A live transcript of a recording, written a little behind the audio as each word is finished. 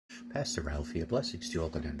Pastor Ralph here. Blessings to you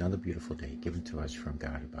all on another beautiful day given to us from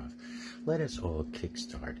God above. Let us all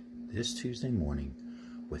kickstart this Tuesday morning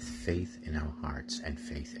with faith in our hearts and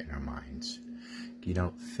faith in our minds. You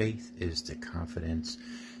know, faith is the confidence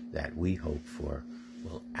that we hope for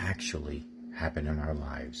will actually happen in our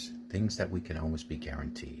lives, things that we can almost be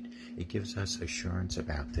guaranteed. It gives us assurance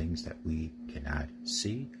about things that we cannot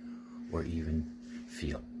see or even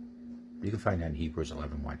feel. You can find that in Hebrews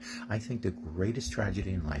 11:1. I think the greatest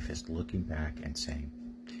tragedy in life is looking back and saying,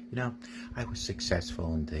 you know, I was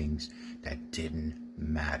successful in things that didn't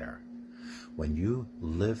matter. When you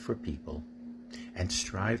live for people and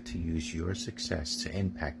strive to use your success to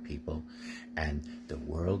impact people and the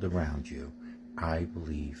world around you, I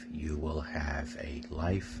believe you will have a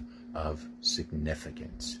life of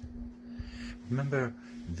significance. Remember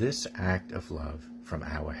this act of love from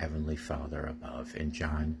our Heavenly Father above in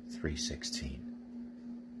John 3:16.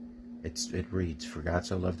 It reads, "For God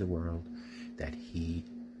so loved the world that he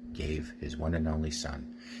gave his one and only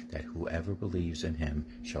Son, that whoever believes in him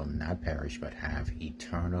shall not perish but have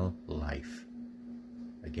eternal life."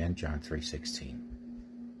 Again, John 3:16.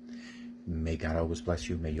 May God always bless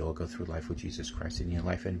you. May you all go through life with Jesus Christ in your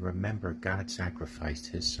life. And remember, God sacrificed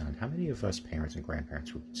his Son. How many of us parents and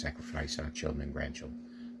grandparents would sacrifice our children and grandchildren?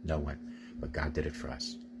 No one. But God did it for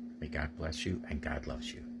us. May God bless you, and God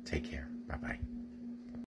loves you. Take care. Bye-bye.